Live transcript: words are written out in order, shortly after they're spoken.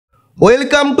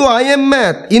Welcome to I am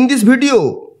Math. In this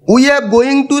video, we are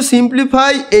going to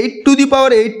simplify 8 to the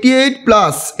power 88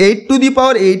 plus 8 to the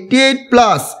power 88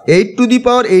 plus 8 to the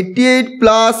power 88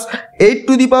 plus 8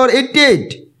 to the power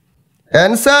 88.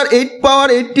 Answer 8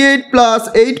 power 88 plus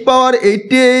 8 power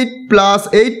 88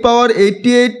 plus 8 power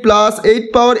 88 plus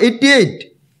 8 power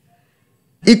 88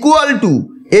 equal to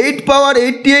 8 power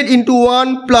 88 into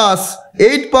 1 plus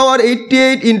 8 power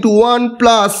 88 into 1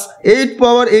 plus 8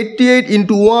 power 88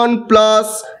 into 1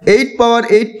 plus 8 power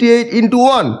 88 into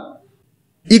 1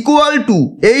 equal to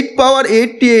 8 power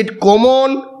 88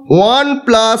 common 1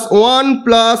 plus 1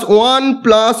 plus 1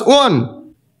 plus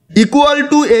 1 equal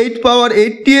to 8 power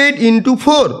 88 into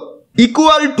 4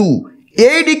 equal to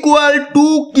 8 equal to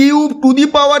cube to the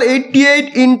power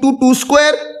 88 into 2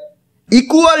 square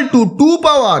equal to 2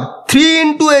 power 3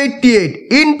 into 88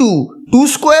 into 2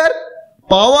 square.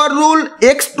 Power rule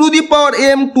x to the power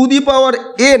m to the power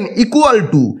n equal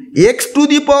to x to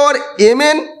the power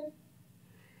mn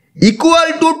equal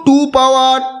to 2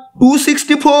 power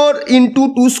 264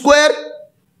 into 2 square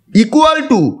equal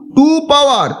to 2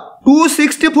 power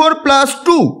 264 plus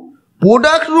 2.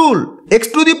 Product rule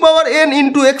x to the power n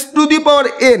into x to the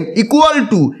power n equal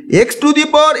to x to the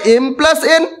power m plus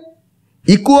n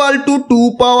equal to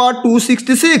 2 power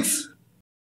 266.